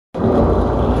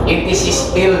it is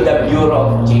still the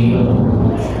Bureau of Jail.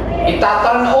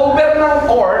 Itaturn over ng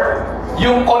court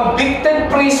yung convicted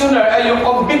prisoner, ay yung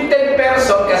convicted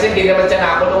person, kasi hindi naman siya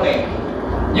nakulong eh.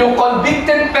 Yung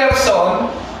convicted person,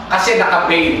 kasi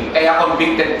naka-bail, kaya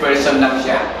convicted person lang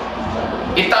siya.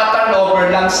 Itaturn over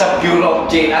lang sa Bureau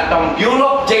of Jail. At ang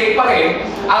Bureau of Jail pa rin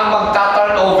ang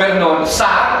magtaturn over nun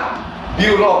sa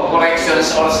Bureau of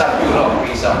Corrections or sa Bureau of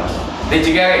Prisons. Did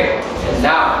you get it?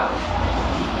 Now,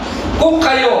 kung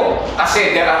kayo,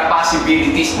 kasi there are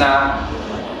possibilities na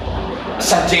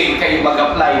sa jail kayo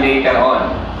mag-apply later on.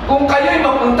 Kung kayo'y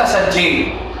mapunta sa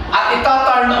jail at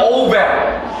ita-turn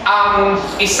over ang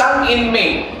isang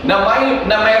inmate na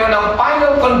mayroon ng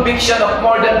final conviction of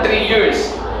more than 3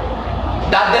 years,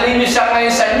 dadalhin nyo siya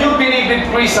ngayon sa New Bilibid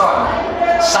Prison.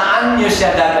 Saan nyo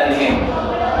siya dadalhin?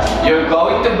 You're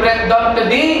going to bring down to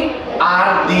the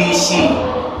RDC.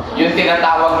 Yung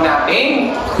tinatawag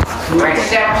natin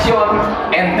Reception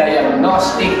and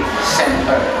Diagnostic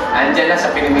Center. Andiyan na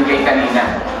sa pinamigay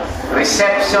kanina.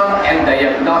 Reception and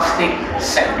Diagnostic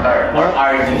Center or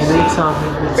RDC.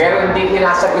 Pero hindi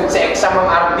tinasagot sa exam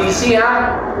ang RDC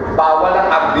ha. Bawal ang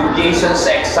abbreviation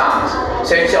sa exams.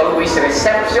 So it's always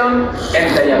Reception and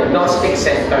Diagnostic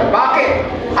Center.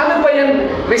 Bakit? Ano ba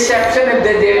yung Reception and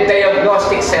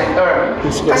Diagnostic Center?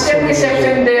 Kasi ang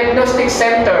Reception and Diagnostic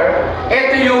Center,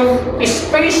 ito yung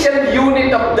special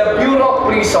unit of the Bureau of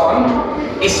Prison,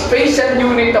 special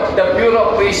unit of the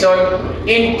Bureau of Prison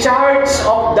in charge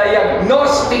of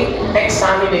diagnostic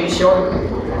examination.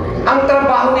 Ang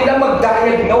trabaho nila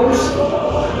mag-diagnose.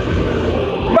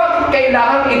 Bakit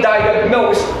kailangan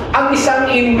i-diagnose ang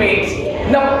isang inmate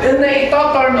na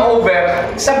ito-turn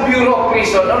over sa Bureau of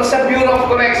Prison or sa Bureau of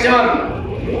Correction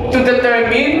to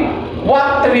determine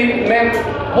what treatment,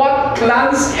 what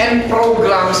plans and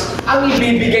programs ang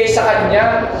ibibigay sa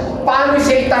kanya? Paano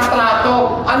siya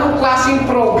itatrato? Anong klaseng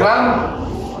program?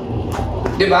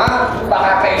 Diba?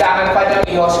 Baka kailangan pa niyang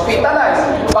i-hospitalize,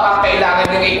 baka kailangan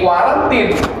niyang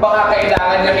i-quarantine, baka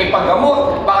kailangan niyang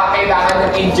ipagamot, baka kailangan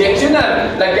niyang injectional,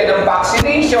 lagyan ng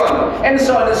vaccination, and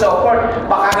so on and so forth.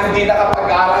 Baka hindi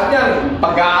nakapag-aaral niyan,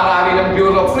 pag-aaralin ng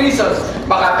Bureau of Prisons,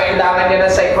 baka kailangan niya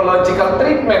ng psychological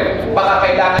treatment, baka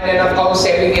kailangan niya ng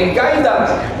counseling and guidance,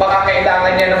 baka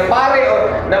kailangan niya ng pare o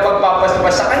na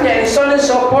magpapaspas sa kanya, and so on and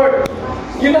so forth.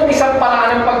 Yun ang isang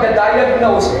paraan ng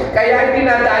pagdadiagnose. Kaya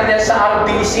dinadaan niya sa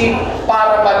RDC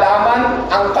para malaman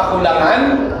ang kakulangan,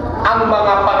 ang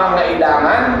mga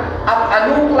pangangailangan, at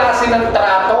anong klase ng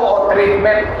trato o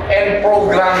treatment and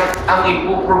program ang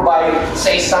ipoprovide sa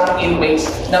isang inmates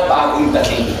na bagong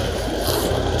dating.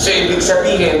 So, ibig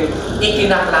sabihin,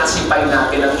 ikinaklasify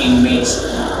natin ang inmates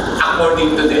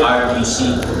according to the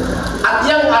RDC. At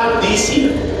yung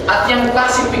RDC, at yung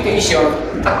classification,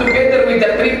 at together with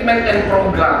the treatment and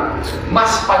program,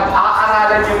 mas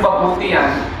pag-aaralan yung mabuti yan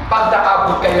pag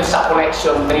nakabot kayo sa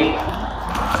correction 3.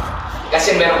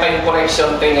 Kasi meron kayong correction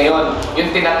 3 ngayon, yung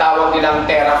tinatawag nilang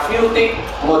therapeutic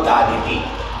modality.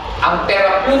 Ang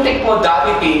therapeutic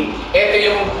modality, ito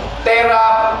yung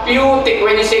therapeutic.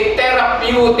 When you say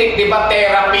therapeutic, di ba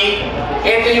therapy?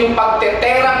 Ito yung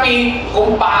pagte-therapy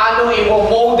kung paano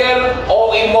imo-model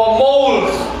o imo-mold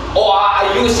o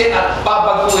aayusin at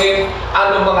babaguhin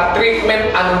anong mga treatment,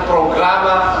 anong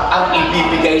programa ang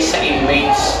ibibigay sa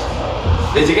inmates.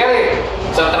 Did you get it?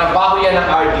 So, trabaho yan ng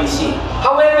RDC.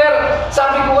 However,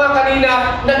 sabi ko nga kanina,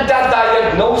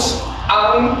 nagda-diagnose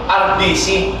ang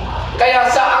RDC. Kaya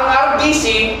sa ang RDC,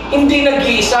 hindi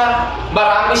nag-iisa.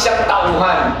 Marami siyang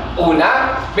tauhan.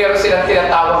 Una, meron silang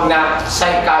tinatawag na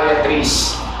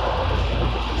psychiatrist.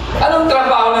 Anong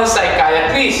trabaho ng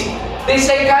psychiatrist? The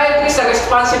psychiatrists are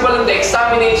responsible in the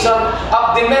examination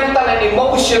of the mental and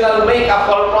emotional makeup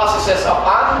or processes of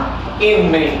an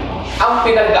inmate. Ang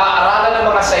pinag-aaralan ng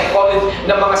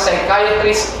mga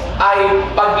psychiatrists ay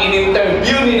pag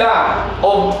in-interview nila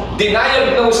o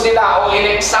diniagnose nila o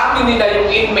in-examine nila yung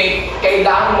inmate,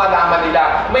 kailangan malaman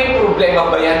nila, may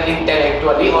problema ba yan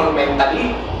intellectually or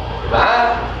mentally?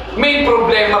 Diba? May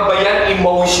problema ba yan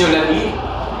emotionally?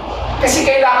 Kasi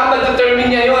kailangan ma-determine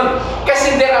niya yun.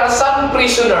 Kasi there are some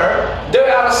prisoner,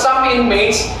 there are some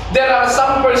inmates, there are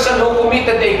some person who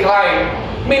committed a crime,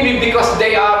 maybe because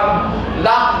they are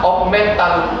lack of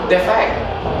mental defect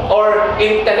or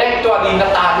intellectually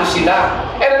natalo sila.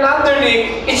 And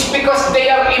anotherly, it's because they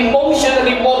are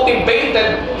emotionally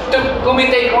motivated to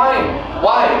commit a crime.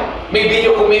 Why? Maybe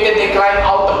you committed a crime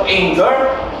out of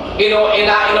anger, in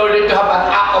order to have an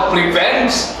act of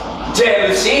revenge,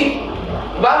 jealousy.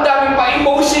 Diba? Ang daming pa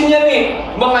emotion yan eh.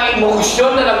 Mga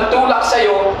emotion na nagtulak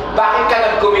sa'yo, bakit ka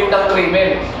nag-commit ng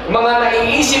krimen? Mga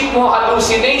naiisip mo,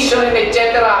 hallucination,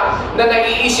 etc. na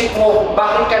naiisip mo,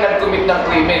 bakit ka nag-commit ng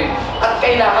krimen? At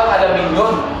kailangan alamin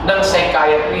yun ng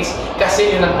psychiatrist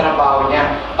kasi yun ang trabaho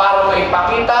niya para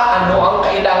maipakita ano ang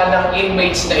kailangan ng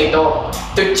inmates na ito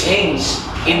to change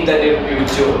in the near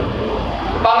future.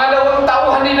 Pangalawang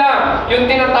tauhan nila, yung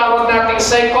tinatawag nating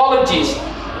psychologist.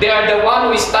 They are the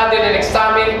one who study and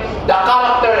examine the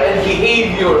character and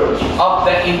behavior of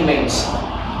the inmates.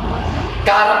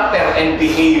 Character and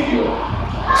behavior.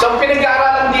 So,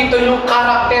 pinag-aaralan dito yung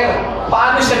character.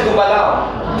 Paano siya gumalaw?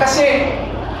 Kasi,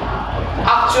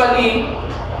 actually,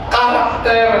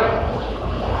 character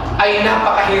ay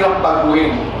napakahirap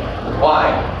baguhin.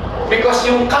 Why? Because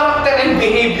yung character and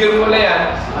behavior mo na yan,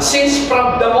 since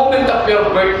from the moment of your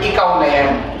birth, ikaw na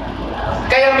yan.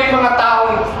 Kaya may mga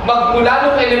taong magmula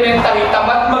ng elementary,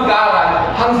 tamad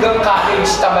mag-aral, hanggang college,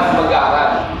 tamad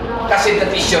mag-aral. Kasi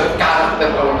that is your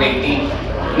character already.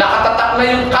 Nakatatak na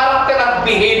yung character at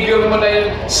behavior mo na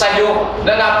yun sa'yo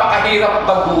na napakahirap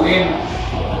baguhin.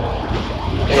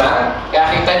 Diba? Kaya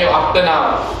kita nyo up to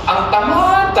now, ang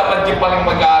tamad nyo pa rin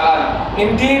mag-aral.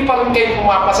 Hindi pa rin kayo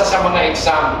pumapasa sa mga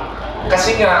exam.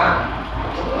 Kasi nga,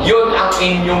 yun ang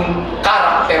inyong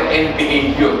character and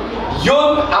behavior.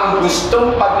 Yun ang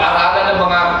gustong pag-aralan ng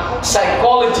mga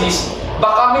psychologists.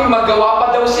 Baka may magawa pa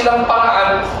daw silang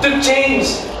paraan to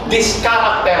change this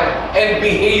character and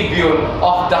behavior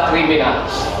of the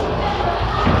criminals.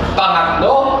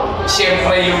 Pangatlo,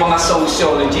 siyempre yung mga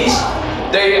sociologists.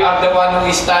 They are the one who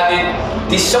studied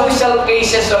the social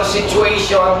cases or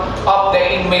situation of the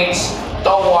inmates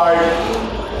toward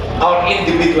our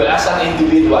individual, as an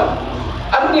individual.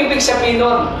 Anong ibig sabihin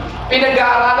nun?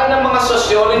 Pinag-aaralan ng mga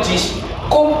sociologists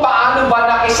kung paano ba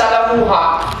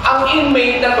nakisalamuha ang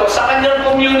inmate na to sa kanyang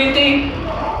community.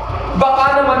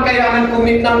 Baka naman kaya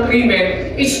nag-commit ng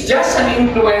krimen is just an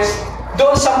influence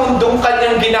doon sa mundong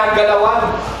kanyang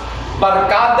ginagalawan.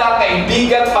 Barkada,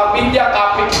 kaibigan, pamilya,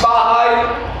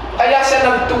 kapitbahay. Kaya siya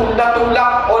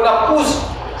natulak o na-push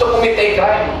to commit a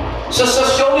crime. So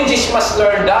sociologists must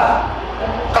learn that.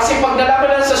 Kasi pag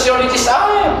nalaman ng sociologist,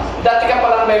 dati ka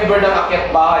palang member ng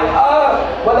akyat bahay.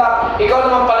 Wala. Ikaw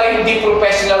naman pala hindi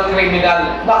professional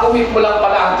criminal. Nakumit mo lang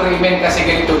pala ang krimen kasi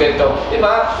ganito-ganito.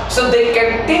 Diba? So they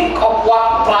can think of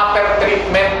what proper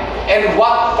treatment and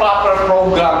what proper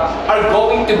program are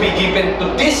going to be given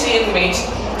to these inmates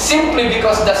simply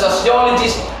because the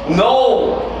sociologists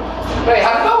know. Right,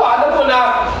 halimbawa, alam mo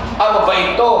na,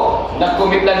 mabait ito,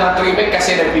 nag-commit na ng krimen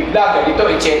kasi nabigla, ganito,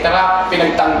 etc.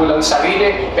 Pinagtanggol ang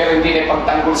sarili, pero hindi na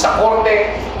pagtanggol sa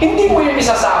korte. Hindi mo yun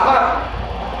isasama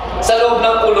sa loob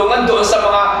ng kulungan doon sa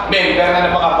mga member na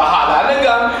ng mga bahala na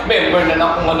gang, member na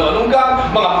ng kung ano-anong gang,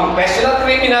 mga professional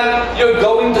criminal. You're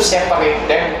going to separate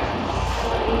them.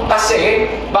 Kasi,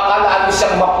 baka lalo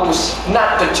siyang mapus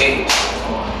not to change.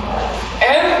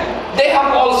 And they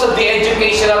have also the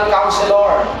educational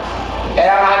counselor.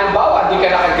 Kaya nga halimbawa, hindi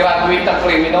ka nakagraduate ng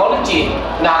criminology,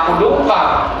 nakulong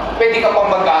ka, pwede ka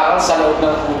pang mag-aaral sa loob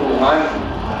ng kulungan.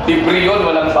 Libre yun,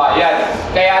 walang bayad.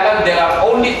 Kaya lang, there are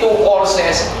only 2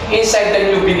 courses inside the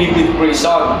New Bilibid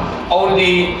prison.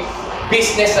 Only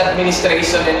business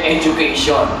administration and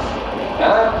education.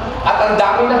 At ang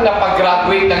dami nang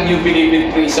napag-graduate ng New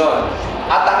Bilibid prison.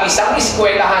 At ang isang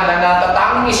eskwelahan na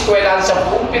natatanging eskwelahan sa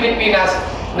buong Pilipinas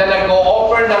na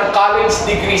nag-o-offer ng college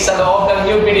degree sa loob ng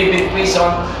New Bilibid Prison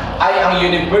ay ang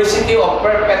University of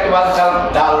Perpetual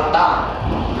Health Delta.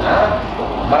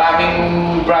 Maraming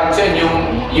branch yun, yung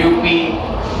UP,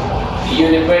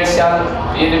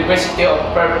 University of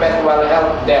Perpetual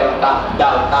Health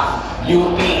Delta,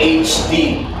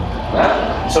 UPHD.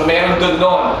 So meron doon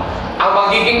noon. Ang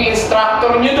magiging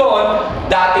instructor nyo doon,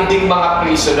 dati ding mga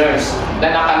prisoners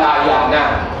na nakalaya na,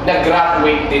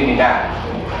 nag-graduate din nila.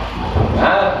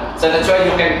 So that's why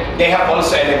they have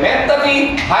also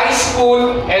elementary, high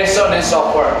school, and so on and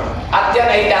so forth. At yan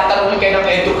ay tatanungin kayo ng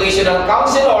educational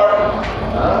counselor,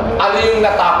 ano yung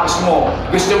natapos mo?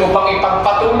 Gusto mo bang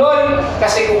ipagpatuloy?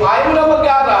 Kasi kung ayaw mo na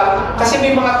mag-aral, kasi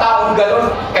may mga taong gano'n,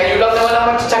 kayo lang naman ang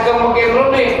magtsatsagang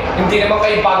mag-enroll eh. Hindi naman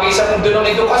kayo bagay sa mundo ng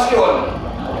edukasyon.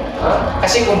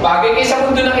 Kasi kung bagay kayo sa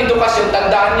mundo ng edukasyon,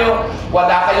 tandaan nyo,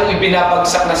 wala kayong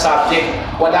ibinabagsak na subject,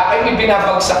 wala kayong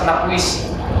ibinabagsak na quiz.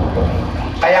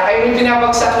 Kaya kayo yung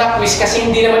binabagsak na quiz kasi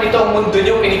hindi naman ito ang mundo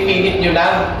nyo, pinipilit nyo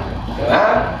lang. Diba?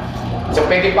 So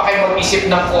pwede pa kayo mag-isip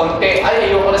ng konti,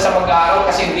 ayoko na sa mag-aaral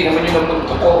kasi hindi naman yun ang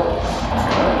mundo ko.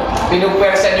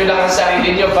 Pinupwersa nyo lang ang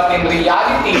sarili nyo, but in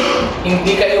reality,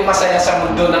 hindi kayo masaya sa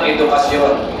mundo ng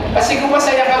edukasyon. Kasi kung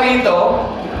masaya ka rito,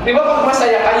 di ba pag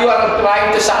masaya ka, you are trying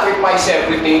to sacrifice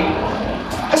everything.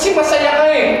 Kasi masaya ka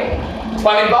eh.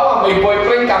 Halimbawa, may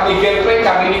boyfriend ka, may girlfriend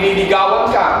ka, may nililigawan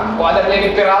ka, o alam niya ni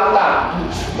Peralta.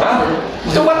 Ha?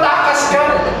 Tumatakas ka,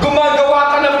 gumagawa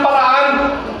ka ng paraan.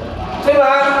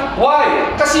 Diba?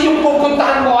 Why? Kasi yung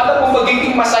pupuntahan mo, alam mo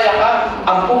magiging masaya ka.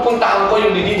 Ang pupuntahan ko,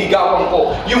 yung nililigawan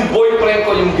ko, yung boyfriend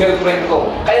ko, yung girlfriend ko.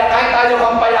 Kaya kahit ayaw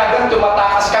kang payagan,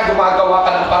 tumatakas ka, gumagawa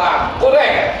ka ng paraan.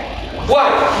 Correct? Why?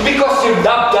 Because you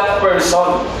love that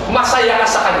person. Masaya ka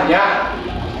sa kanya.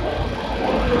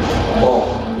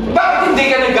 Oh. Bakit hindi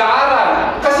ka nag-aaral?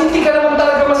 Kasi hindi ka naman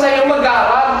talaga masayang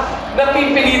mag-aaral.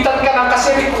 Napipilitan ka lang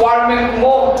kasi requirement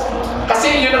mo.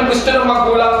 Kasi yun ang gusto ng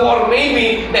magulang mo, or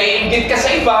maybe naiingit ka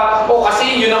sa iba, o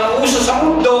kasi yun ang uso sa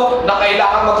mundo na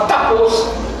kailangan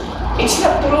magtapos. It's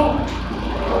not true.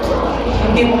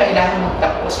 Hindi mo kailangan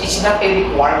magtapos. It's not a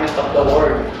requirement of the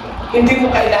world. Hindi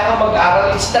mo kailangan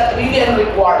mag-aaral. It's not really a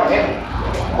requirement.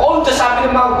 Although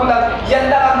sabi ng mga gulang, yan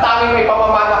lang ang tanging may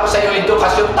pamamana ko sa iyo,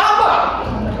 edukasyon. Tama!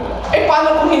 Eh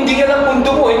paano kung hindi yan ang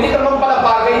mundo mo? Hindi ka naman pala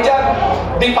bagay dyan.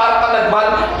 Di para ka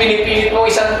nagmahal, pinipilit mo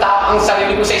isang tao, ang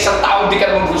sarili mo sa isang tao, hindi ka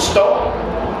naman gusto.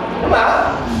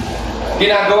 Diba?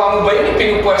 Ginagawa mo ba yun?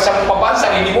 Pinupwersa mo pa ba?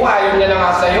 Sarili mo, ayaw niya na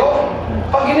nga sa'yo.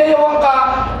 Pag ginayawan ka,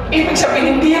 ibig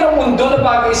sabihin, hindi yan ang mundo na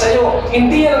bagay sa'yo.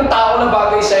 Hindi yan ang tao na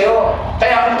bagay sa'yo.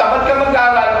 Kaya kung tamad ka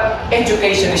mag-aral,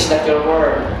 education is not your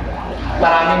word.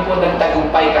 Maraming po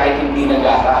nagtagumpay kahit hindi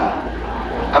nag-aral.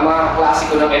 Ang mga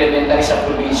klasiko ng elementary sa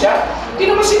probinsya,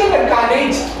 hindi naman sila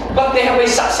nag-college, but they have a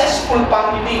successful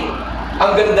family.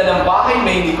 Ang ganda ng bahay,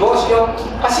 may negosyo.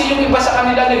 Kasi yung iba sa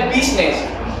kanila nag-business.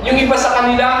 Yung iba sa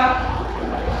kanila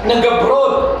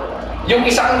nag-abroad. Yung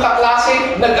isa kong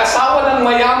kaklase, nag-asawa ng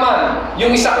mayaman.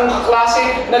 Yung isa kong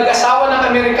kaklase, nag-asawa ng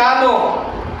Amerikano.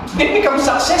 They become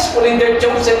successful in their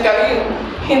chosen career.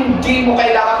 Hindi mo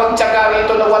kailangan magtiyaga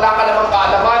rito na wala ka namang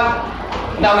kaalaman.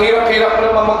 Na ang hirap-hirap mo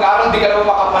naman mag-aaral, di ka naman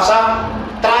makapasa.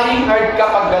 Trying hard ka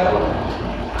pag gano'n.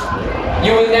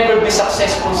 You will never be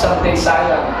successful someday,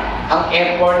 sayang. Ang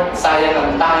effort, sayang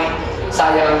ang time,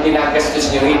 sayang ang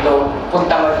ginagastos nyo rito, kung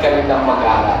tamad ka rin ng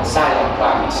mag-aaral. Sayang,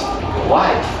 promise.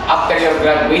 Why? After your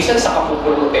graduation, sa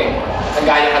kapupulutin,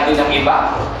 nagaya ka din ng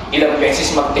iba, ilang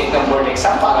beses mag-take ng board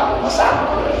exam para pumasa.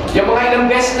 Yung mga ilang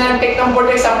beses na nag-take ng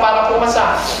board exam para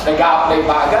pumasa, nag-a-apply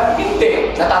ba agad?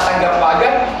 Hindi. Natatanggap ba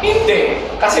agad? Hindi.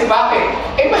 Kasi bakit?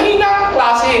 Eh, mahina ang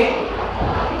klase.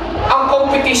 Ang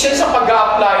competition sa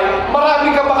pag-a-apply,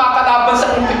 marami ka makakalaban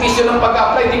sa competition ng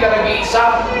pag-a-apply, hindi ka nag-iisa.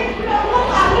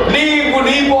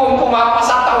 Libo-libo ang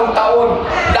pumapasa taon-taon.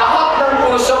 Lahat ng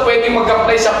kurso pwede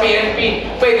mag-apply sa PNP,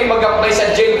 pwede mag-apply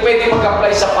sa jail, pwede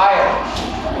mag-apply sa fire.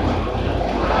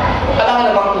 Alam nga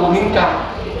namang kunin ka.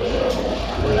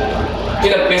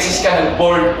 Ilang beses ka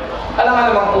nag-board. Alam nga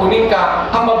namang kunin ka,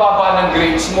 ang mababa ng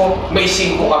grades mo, may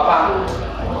 5 ka pa.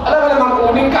 Alam nga namang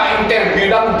kunin ka, interview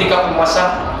lang, hindi ka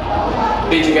pumasa.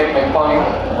 Did you get my point?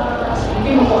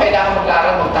 Hindi mo po kailangan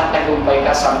mag-aaral, magtatagumpay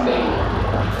ka someday.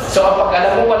 So kapag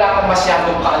alam mo wala kang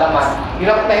masyadong kaalaman,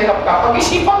 hirap na hirap ka,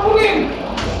 pag-isipan mo rin.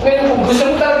 Ngayon kung gusto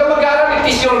mo talaga mag-aaral,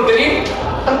 it is your dream.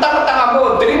 Ang tanga-tanga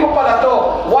mo, dream mo pala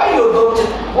to. Why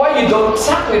you don't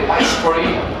sacrifice for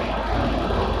it?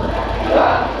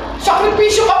 Diba?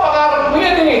 Sakripisyo ka, pangarap mo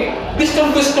yan eh. Gusto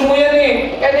mo yan eh.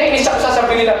 Kaya nainisap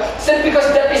sasabihin nila, said because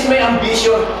that is my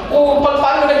ambition. O,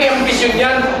 paano naging ambition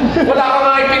yan? Wala ka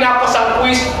nga ipinapasang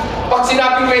quiz. Pag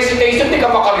sinabing recitation, di ka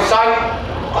makarecite.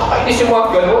 Kakainis yung mga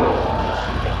gano'n.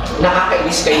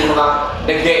 Nakakainis kayo mga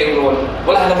nag-de-enroll.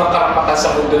 Wala namang karapatan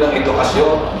sa mundo ng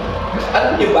edukasyon.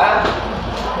 Alam niyo ba?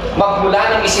 Magmula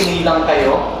nang isinilang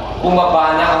kayo,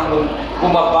 bumaba na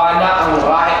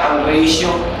ang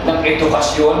ratio ng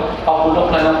edukasyon,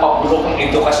 pabulok na ng pabulok ng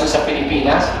edukasyon sa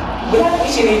Pilipinas. Wala nang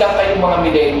isinilang kayo mga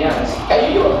millennials. Kayo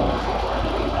yun.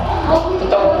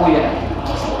 Totoo po yan.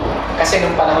 Kasi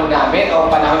nung panahon namin,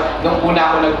 nung una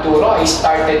ako nagturo, I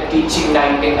started teaching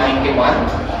 1991.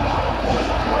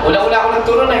 Una-una ako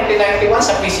nagturo 1991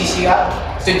 sa PCCR.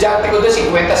 Estudyante ko doon, 50,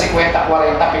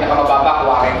 40, pinakamababa,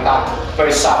 40 per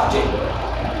subject.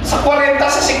 Sa 40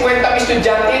 sa 50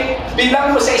 estudyante,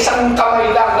 bilang mo sa isang kamay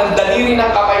lang, ng daliri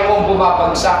ng kamay mo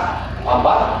bumabagsak.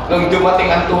 Aba, nung dumating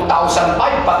ang 2005,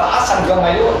 pataas hanggang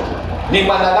ngayon. 5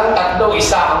 na lang, 3,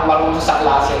 isa ang marunong sa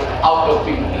klase, out of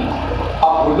 50.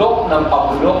 Pabulok ng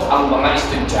pabulok ang mga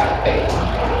estudyante.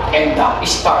 And that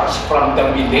starts from the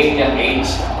millennial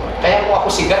age. Kaya kung ako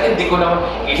sigat, hindi ko naman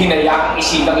hinayaan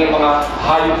isilang yung mga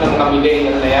hayop ng mga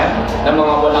millennial na yan, na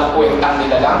mga walang kwentang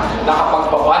nila lang,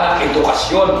 nakapagbaba ng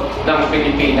edukasyon ng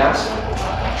Pilipinas.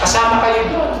 Kasama kayo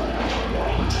doon.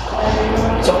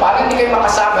 So para hindi kayo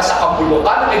makasama sa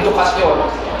kabulukan ng edukasyon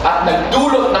at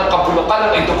nagdulot ng kabulukan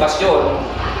ng edukasyon,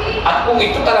 at kung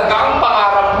ito talaga ang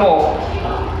pangarap mo,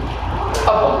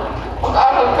 abo,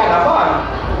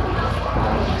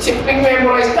 Simpleng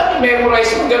memorize na,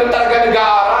 memorize mo, ganun talaga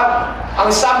nag-aaral. Ang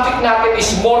subject natin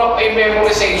is more of a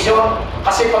memorization.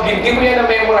 Kasi pag hindi mo yan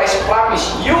na-memorize,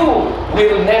 promise, you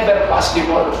will never pass the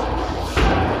board.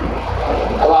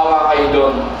 Kawawa kayo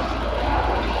doon.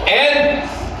 And,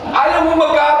 ayaw mo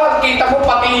mag-aaral, kita mo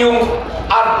pati yung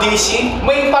RDC,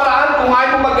 may paraan kung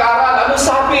ayaw mo mag-aaral. Ano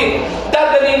sabi?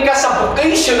 Dadalhin ka sa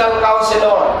vocational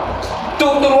counselor.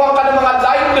 Tuturuan ka ng mga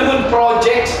livelihood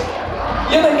projects.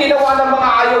 Yan ang ginawa ng mga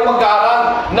ayaw mag-aaral.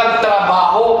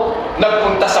 Nagtrabaho,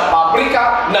 nagpunta sa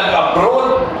pabrika,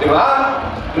 nag-abroad, di ba?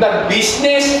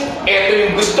 Nag-business, ito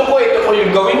yung gusto ko, ito ko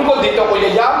yung gawin ko, dito ko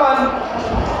yayaman.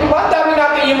 Di ba? Dami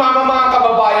natin yung mga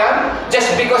kababayan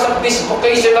just because of this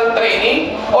vocational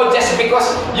training o just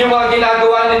because yung mga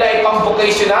ginagawa nila ay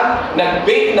pang-vocational,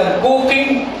 nag-bake,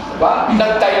 nag-cooking, diba?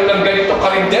 Nagtayo ng ganito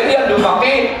karinderya,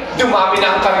 lumaki, dumami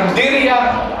na ang karinderya.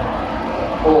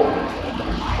 Oh.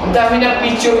 Ang dami ng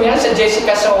picture niya sa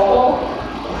Jessica Soho.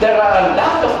 There are a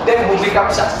lot of them who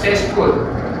become successful.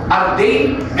 Are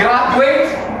they graduate?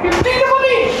 Hindi naman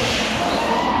eh.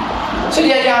 So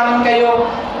yayaman kayo.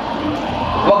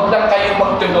 Huwag lang kayong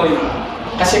magtuloy.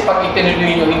 Kasi pag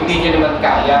itinuloy nyo, hindi nyo naman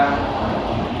kaya.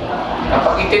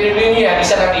 Pag itinuloy nyo yan,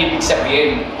 isa lang ibig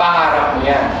sabihin, pangarap mo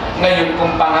yan. Ngayon,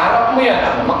 kung pangarap mo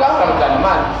yan, mag-aaral ka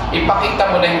naman. Ipakita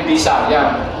mo na hindi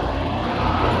sayang.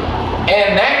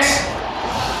 And next,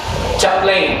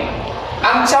 chaplain.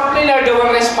 Ang chaplain are the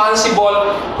one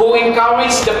responsible who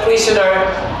encourage the prisoner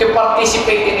to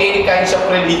participate in any kinds of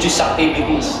religious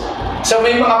activities. So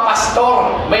may mga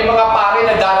pastor, may mga pare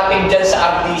na darating dyan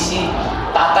sa RDC.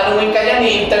 Tatanungin ka yan,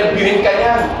 i-interviewin ka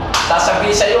yan.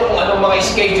 Sasabihin sa'yo kung anong mga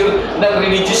schedule ng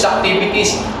religious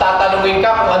activities. Tatanungin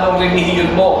ka kung anong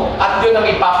relihiyon mo. At yun ang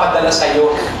ipapadala sa'yo.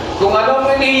 Kung anong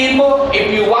relihiyon mo,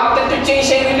 if you wanted to change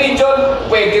a religion,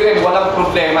 pwede rin, walang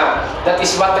problema. That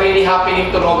is what really happening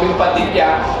to Robin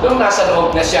Padilla nung nasa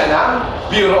loob na siya ng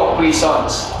Bureau of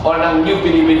Prisons or ng New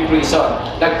Bilibid Prison.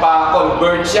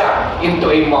 Nagpa-convert siya into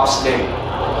a Muslim.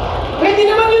 Pwede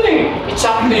naman yun eh. It's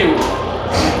up to you.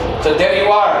 So there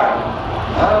you are.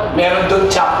 Meron doon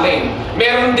chaplain.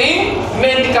 Meron din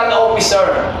medical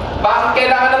officer. Bakit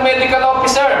kailangan ng medical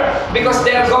officer? Because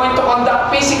they are going to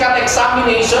conduct physical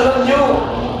examination on you.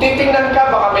 Titingnan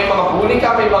ka, baka may mga huli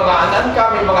ka, may mga anan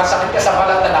ka, may mga sakit ka sa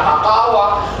balat na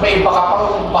nakakaawa, may iba ka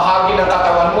pang bahagi ng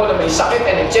katawan mo na may sakit,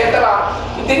 and etc.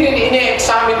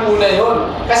 Ini-examine muna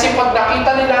yun. Kasi pag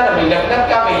nakita nila na may lagnat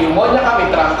ka, may pneumonia ka, may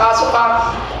trangkaso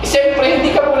ka, siyempre hindi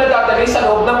ka muna dadalhin sa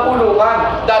loob ng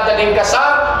kulungan. Dadalhin ka sa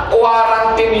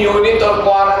quarantine unit or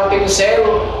quarantine cell.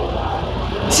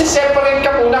 Isi-separate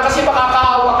ka muna kasi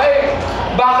makakaawa ka eh.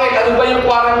 Bakit? Ano ba yung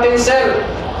quarantine cell?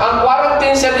 Ang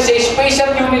quarantine cell is a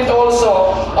special unit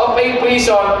also of a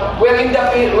prison wherein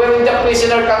the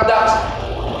prisoner conducts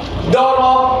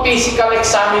thorough physical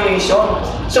examination.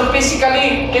 So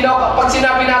physically, pag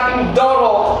sinabi natin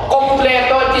thorough,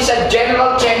 kompleto, it is a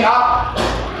general check-up.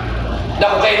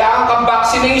 Na kung kailangan kang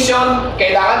vaccination,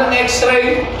 kailangan ng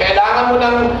x-ray, kailangan mo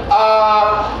ng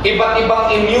iba't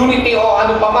ibang immunity o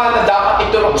ano pa man na dapat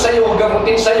iturok sa'yo o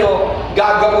gamutin sa'yo,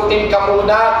 gagamutin ka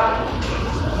muna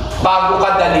bago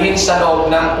ka dalhin sa loob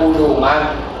ng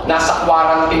kulungan. Nasa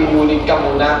quarantine unit ka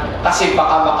muna kasi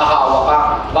baka makahawa ka.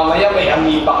 Mamaya may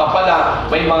amoeba ka pala,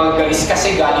 may mga galis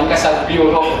kasi galing ka sa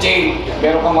Bureau of Jail.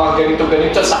 Meron kang mga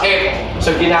ganito-ganito sakit.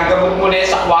 So ginagamot mo na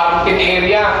sa quarantine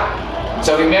area.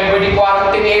 So remember the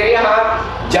quarantine area ha?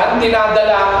 Diyan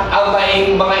dinadala ang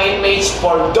mga inmates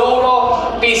for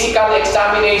thorough physical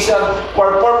examination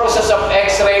for purposes of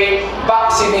x-ray,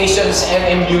 vaccinations, and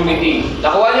immunity.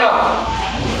 Nakuha nyo?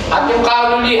 At yung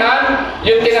kahulihan,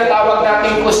 yung tinatawag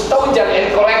natin custodial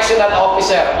and correctional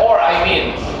officer or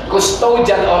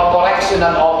custodial or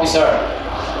correctional officer.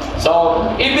 So,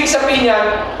 ibig sabihin yan,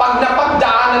 pag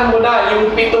napagdaanan mo na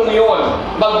yung 7 yun,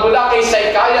 magmula kay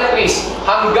psychiatrist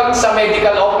hanggang sa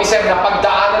medical officer,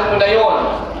 napagdaanan mo na yun,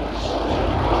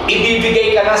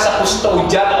 ibibigay ka na sa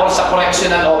custodial or sa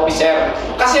correctional officer.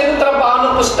 Kasi anong trabaho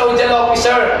ng custodial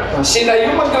officer? Sila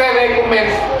yung magre-recommend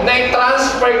na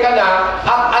i-transfer ka na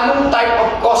at anong type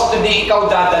of custody ikaw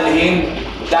dadalhin.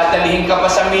 Dadalhin ka pa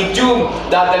sa medium,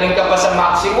 dadalhin ka pa sa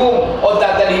maximum, o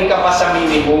dadalhin ka pa sa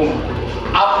minimum.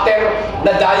 After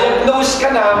na-diagnose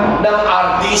ka na ng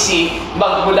RDC,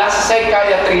 magmula sa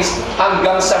psychiatrist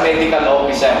hanggang sa medical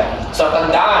officer. So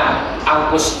tandaan, ang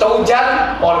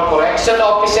custodial or correction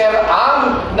officer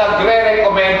ang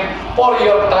nagre-recommend for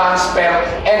your transfer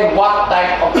and what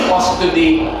type of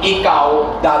custody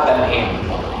ikaw dadalhin.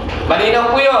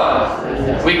 Malinaw po yun.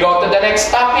 We go to the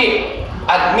next topic.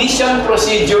 Admission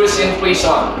procedures in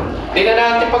prison. Hindi na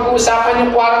natin pag-uusapan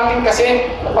yung quarantine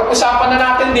kasi pag-usapan na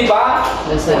natin, di ba?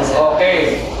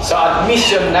 Okay. So,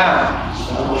 admission na.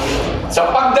 So,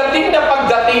 pagdating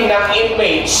ng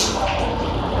inmates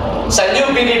sa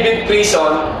New Bilibid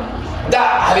Prison,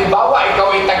 halimbawa,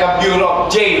 ikaw ay taga-Bureau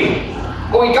of Jail.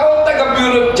 Kung ikaw ang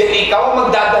taga-Bureau of Jail, ikaw ang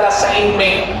magdadala sa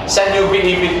inmate sa New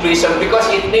Bilibid Prison because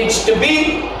it needs to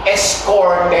be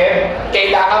escorted.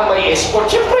 Kailangan may escort.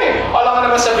 Siyempre, wala ka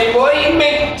naman sabihin mo, ay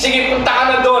inmate, sige, punta ka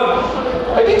na doon.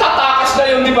 Ay, di tatakas na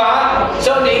yun, di ba?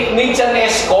 So, it needs an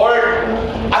escort.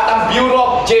 At ang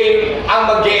Bureau of Jail ang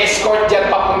mag-escort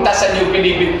dyan papunta sa New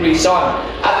Bilibid Prison.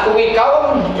 At kung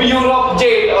ikaw ang Bureau of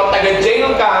Jail o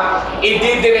taga-jail ka,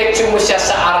 ididiretso mo siya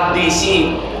sa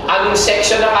RDC. Anong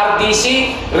section ng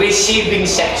RDC? Receiving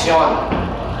section.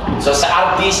 So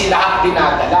sa RDC lahat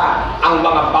dinadala ang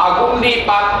mga bagong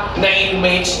lipat na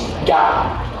inmates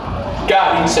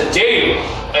galing sa jail.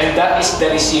 And that is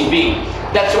the receiving.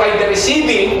 That's why the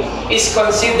receiving is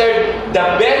considered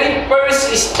the very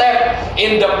first step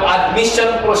in the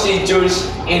admission procedures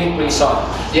in prison.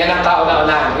 Yan ang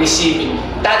kauna-una, receiving.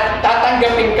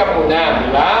 Tatanggapin ka muna,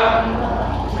 di ba?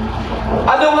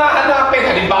 Ano nga hanapin?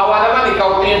 Halimbawa naman,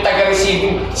 ikaw yung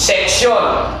taga-receiving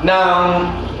section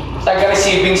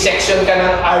taga-receiving section ka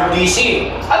ng RDC.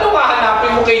 Ano nga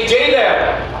hanapin mo kay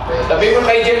jailer? Sabi mo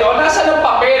kay jailer, nasa ng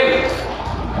papel?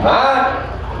 Ha?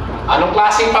 Anong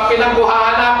klaseng papel ang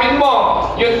hahanapin mo?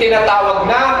 Yung tinatawag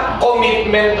na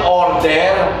commitment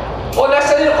order.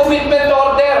 Nasa yung commitment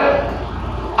order?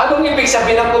 Anong ibig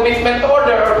sabihin ng commitment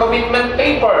order or commitment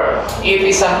paper? It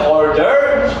is an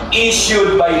order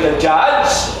issued by the judge,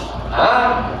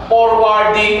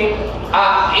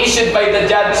 issued by the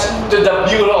judge to the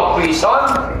Bureau of Prison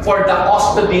for the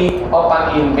custody of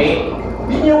an inmate.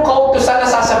 Yun yung kautusan na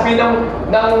sasabihin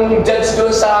ng judge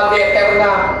doon sa letter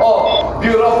na,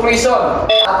 Bureau of Prison,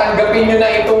 tanggapin nyo na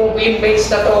itong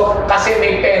inmates na to kasi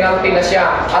may penalty na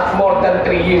siya at more than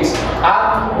 3 years.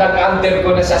 At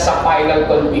nag-undergo na siya sa final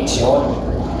conviction.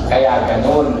 Kaya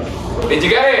ganun. Did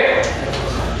you get it?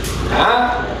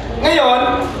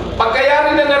 Ngayon,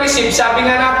 pagkayari na na-receive, sabi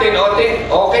nga natin,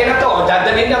 okay na to,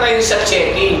 dadalhin na ngayon sa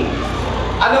checking.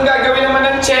 Anong gagawin naman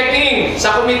ng checking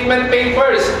sa commitment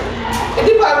papers?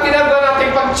 Di ba, ang ginagawa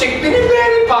natin pag-check,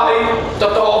 pini-verify.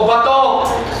 Totoo ba to?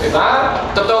 Diba?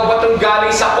 Totoo ba itong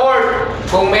galing sa court?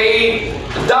 Kung may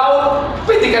doubt,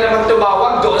 pwede ka naman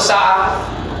tumawag doon sa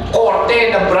korte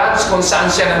na branch kung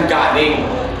saan siya nang galing.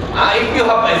 If you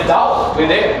have a doubt,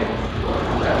 pwede.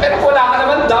 Pero kung wala ka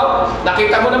naman doubt,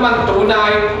 nakita mo naman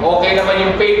tunay, okay naman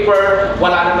yung paper,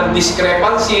 wala naman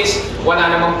discrepancies, wala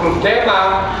namang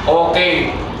problema,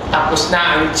 okay. Tapos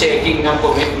na ang checking ng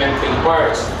commitment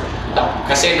papers.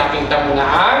 Kasi nakita mo na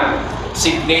ang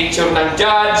signature ng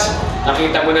judge,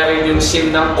 nakita mo na rin yung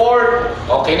seal ng court,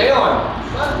 okay na yun.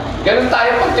 Ganun tayo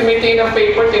pag tumitingin ng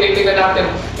paper, tinitingnan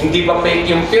natin, hindi ba fake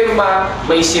yung firma,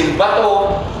 may seal ba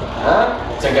to?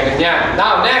 So ganun yan.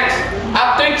 Now, next,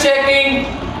 after checking,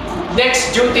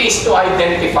 next duty is to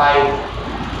identify.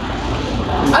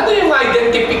 Ano yung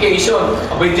identification?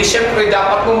 Abay, di siyempre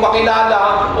dapat mong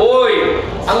makilala,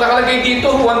 ang nakalagay dito,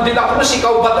 Juan de la Cruz,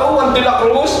 ikaw ba to, Juan de la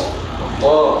Cruz?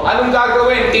 Anong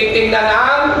gagawin? Titingnan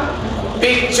ang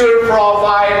picture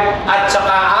profile at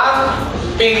saka ang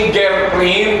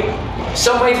fingerprint.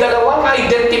 So may dalawang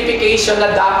identification na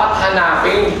dapat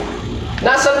hanapin.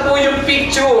 Nasaan po yung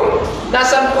picture?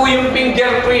 Nasaan po yung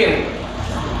fingerprint?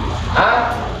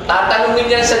 Tatanungin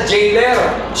yan sa jailer.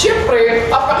 Siyempre,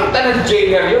 papakita ng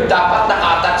jailer yun. Dapat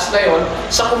naka-attach na yun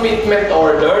sa commitment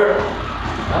order.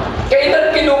 Kailan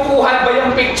kinukuha ba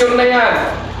yung picture na yan?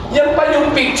 Yan pa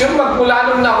yung picture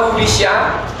magmula nung nahuli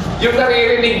siya. Yung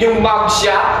naririnig yung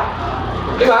mugshot.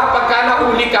 Diba? Pagka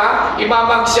nahuli ka,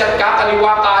 imamugshot ka,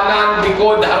 kaliwa, kanan,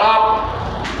 likod, harap.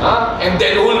 And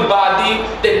then whole body,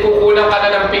 then kukunan ka na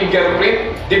ng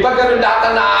fingerprint. Di ba ganun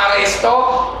lahat ang na-aresto?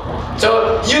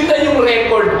 So, yun na yung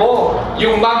record mo.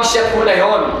 Yung mugshot mo na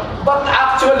yun. But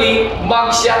actually,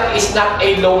 mugshot is not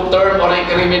a law term or a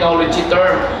criminology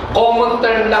term. Common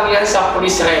term lang yan sa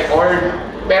police record.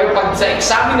 Pero pag sa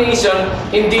examination,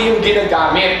 hindi yung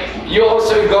ginagamit. You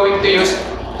also going to use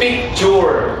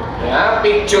picture.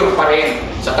 Picture pa rin.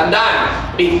 So,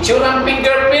 tandaan, picture ang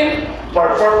fingerprint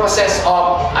for purposes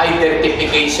of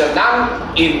identification ng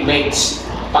inmates.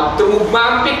 Pag tumugma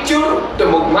ang picture,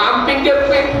 tumugma ang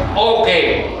fingerprint,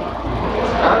 okay.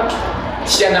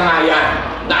 Siya na nga yan.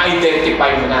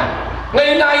 Na-identify mo na.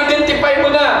 Ngayon na-identify mo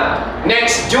na.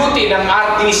 Next duty ng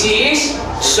RDC is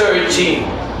searching.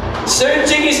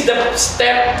 Searching is the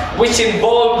step which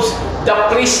involves the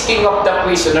frisking of the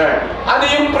prisoner. Ano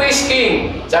yung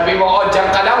frisking? Sabi mo, oh,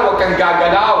 dyan ka lang, huwag kang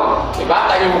gagalaw. Diba?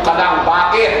 Tayo ka lang.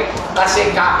 Bakit?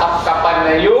 Kasi kakapkapan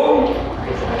na yung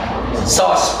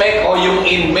suspect o yung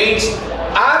inmates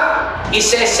at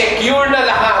ise-secure na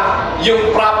lahat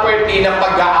yung property na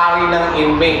pag-aari ng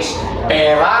inmates.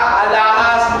 Pera,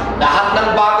 alahas, lahat ng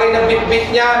bagay na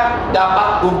bitbit niya,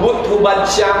 dapat hubot-hubad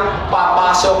siyang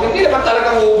papasok. Hindi naman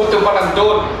talagang hubot-hubad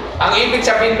doon. Ang ibig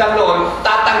sabihin lang noon,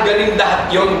 tatanggalin lahat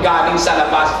yun galing sa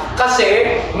labas.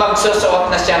 Kasi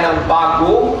magsusuot na siya ng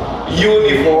bagong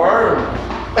uniform.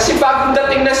 Kasi bagong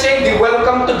dating na siya, di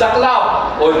welcome to the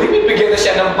club. O di bibigyan na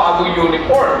siya ng bagong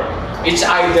uniform. It's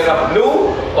either a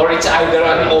blue or it's either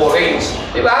an orange.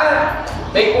 Diba?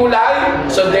 May kulay.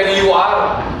 So there you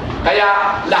are.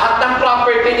 Kaya lahat ng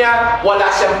property niya, wala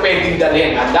siyang pwedeng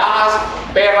dalhin. Alahas,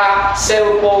 pera,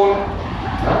 cellphone,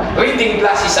 reading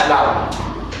glass is allowed.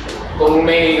 Kung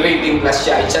may reading glass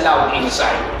siya, it's allowed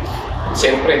inside.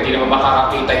 Siyempre, hindi naman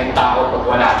makakakita yung tao pag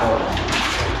wala to.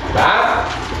 Diba?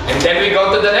 And then we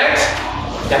go to the next.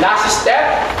 The last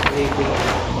step.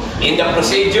 In the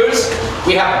procedures,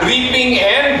 we have briefing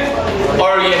and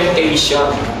orientation.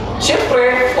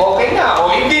 Siyempre, okay na.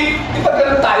 O hindi, di ba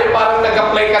ganun tayo? Parang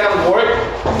nag-apply ka ng work.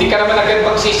 Hindi ka naman agad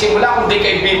magsisimula kung hindi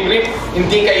kayo brief,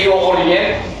 hindi kayo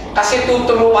orient. Kasi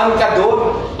tuturuan ka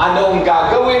doon. Anong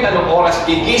gagawin, anong oras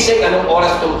gigising, anong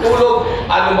oras tutulog,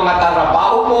 anong mga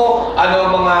trabaho mo, anong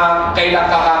mga kailan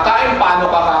kakakain, paano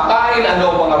kakakain,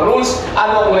 anong mga rules,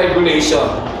 anong regulation.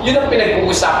 Yun ang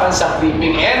pinag-uusapan sa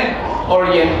briefing and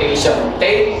orientation.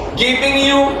 Okay? Giving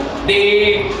you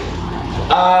the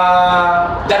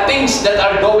things that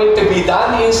are going to be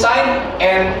done inside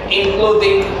and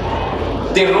including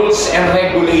the rules and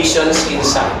regulations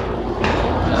inside.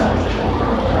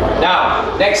 Now,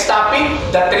 next topic,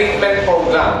 the treatment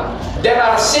program. There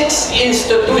are 6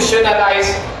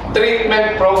 institutionalized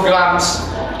treatment programs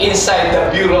inside the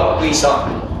Bureau of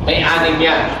Prison. May 6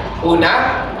 yan.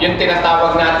 Una, yung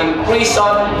tinatawag nating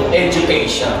prison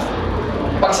education.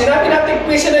 Pag sinabi natin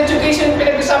prison education,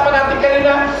 pinag-usapan natin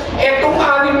kanina, etong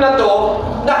 6 na to,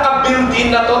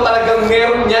 naka-build-in na to, talagang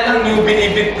meron yan ang New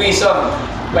Bilibid Prison.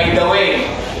 By the way,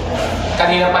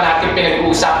 kanina pa natin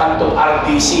pinag-uusapan itong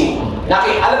RDC.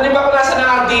 Alam niyo ba kung nasa ng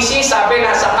RDC? Sabi,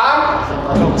 nasa Camp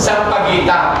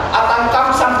Sampaguita. At ang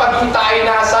Camp Sampaguita ay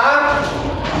nasa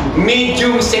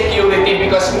medium security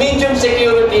because medium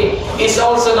security is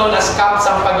also known as Camp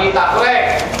Sampaguita.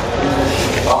 Correct?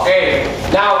 Okay.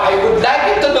 Now, I would like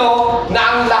you to know na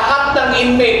ang lahat ng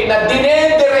inmate na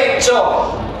dinediretso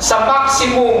sa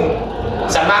maximum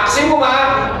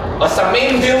o sa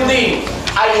main building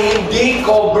ay hindi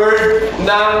covered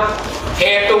ng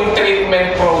etong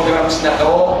treatment programs na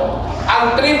to.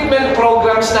 Ang treatment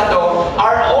programs na to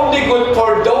are only good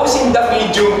for those in the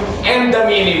medium and the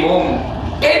minimum.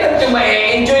 Kailan ito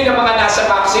ma-enjoy ng mga nasa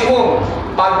maximum?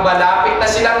 Pag malapit na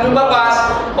silang lumabas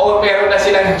o meron na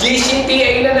silang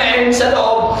GCTA na na-earn sa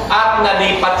loob at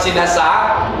nalipat sila sa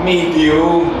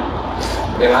medium.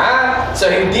 Diba? So,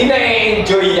 hindi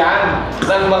na-enjoy yan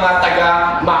ng mga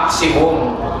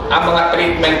taga-maximum ang mga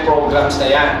treatment programs na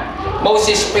yan.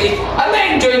 Moses Faith,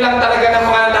 na-enjoy lang talaga ng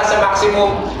mga nasa maximum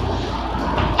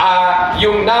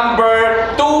yung number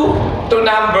 2 to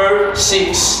number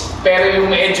 6. Pero yung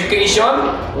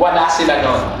education, wala sila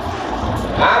nun.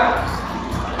 Ha?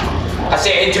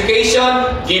 Kasi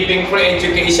education, giving free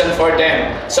education for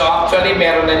them. So actually,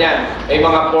 meron na yan. May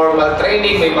mga formal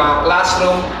training, may mga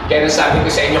classroom. Kaya nasabi ko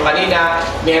sa inyo kanina,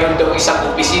 meron daw isang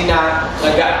opisina.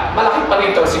 Malaki pa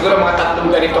rito, siguro mga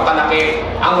 3 ganito kalaki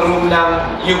ang room ng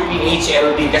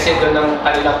UPHLD kasi doon ang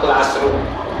kanilang classroom.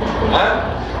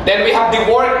 Ha? Then we have the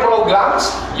work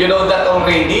programs. You know that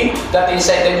already, that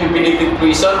inside the New Bilibid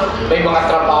Prison, may mga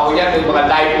trabaho yan, may mga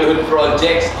livelihood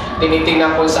projects.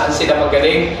 Tinitingnan kung saan sila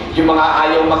magaling. Yung mga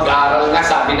ayaw mag-aaral nga,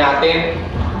 sabi natin,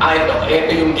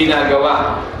 ito yung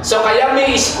ginagawa. So kaya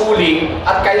may schooling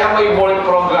at kaya may work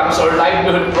programs or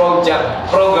livelihood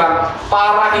program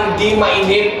para hindi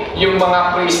mainip yung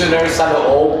mga prisoners sa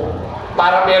loob.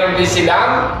 Para meron din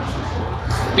silang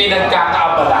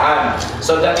pinagkakaabalahan.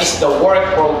 So that is the work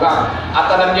program. At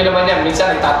alam nyo naman yan,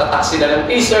 minsan nagtatatak sila ng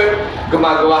t-shirt,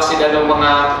 gumagawa sila ng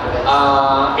mga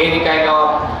any kind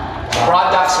of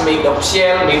products made of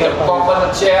shell, made of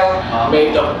coconut shell,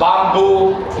 made of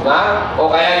bamboo, diba? O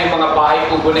kaya yung mga bahay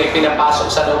kubo na pinapasok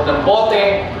sa loob ng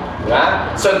bote.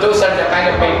 Diba? So those are the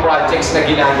kind of projects na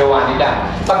ginagawa nila.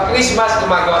 Pag Christmas,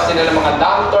 gumagawa sila ng mga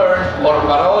lantern or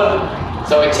parol,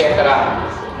 so etc.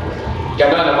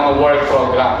 Ganon ang mga work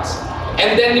programs.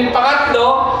 And then yung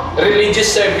pangatlo, religious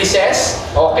services.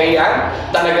 Okay yan.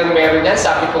 Talagang meron yan.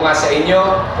 Sabi ko nga sa inyo,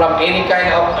 from any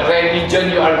kind of religion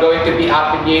you are going to be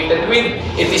affiliated with,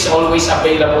 it is always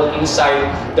available inside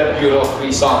the Bureau of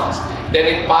Prisons. Then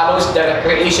it follows the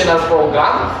recreational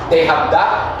program. They have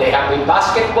that. They have a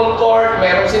basketball court.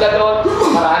 Meron sila doon.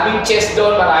 Maraming chess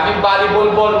doon. Maraming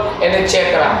volleyball, and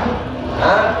etc.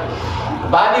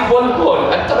 Volleyball.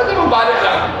 At talaga yung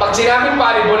volleyball. Pag sinabing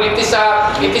volleyball, it is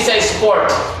a sport.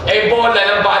 A ball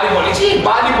na ng volleyball. It's a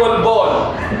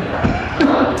volleyball.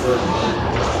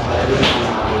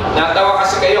 Natawa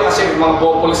kasi kayo kasi mga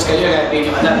bopuls kayo na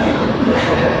hindi nyo alam.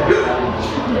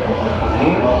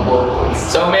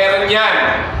 So meron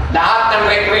yan. Lahat ng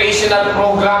recreational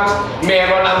programs,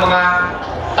 meron ang mga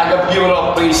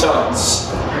taga-Bureau of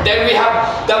Prisons. Then we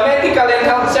have the medical and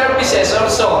health services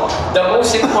also, the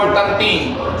most important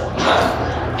thing.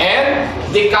 And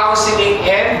the counseling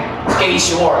and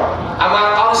casework. Ang mga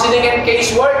counseling and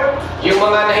casework, yung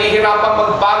mga nahihirapan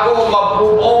magbago,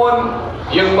 mag-move on,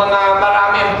 yung mga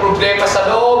maraming problema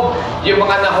sa loob, yung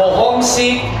mga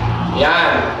naho-homesick,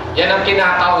 yan ang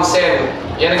kina-counsel.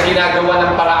 Yan ang ginagawa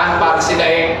ng paraan para sila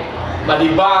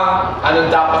malibang,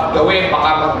 anong dapat gawin,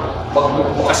 baka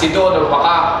magmukmo kasi doon, o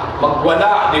baka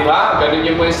magwala, di ba? Ganun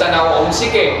yung minsan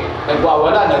na-homesick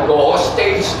nagwawala,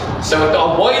 nag-go-hostage. So to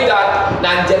avoid that,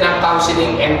 nandyan ang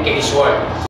counseling and casework.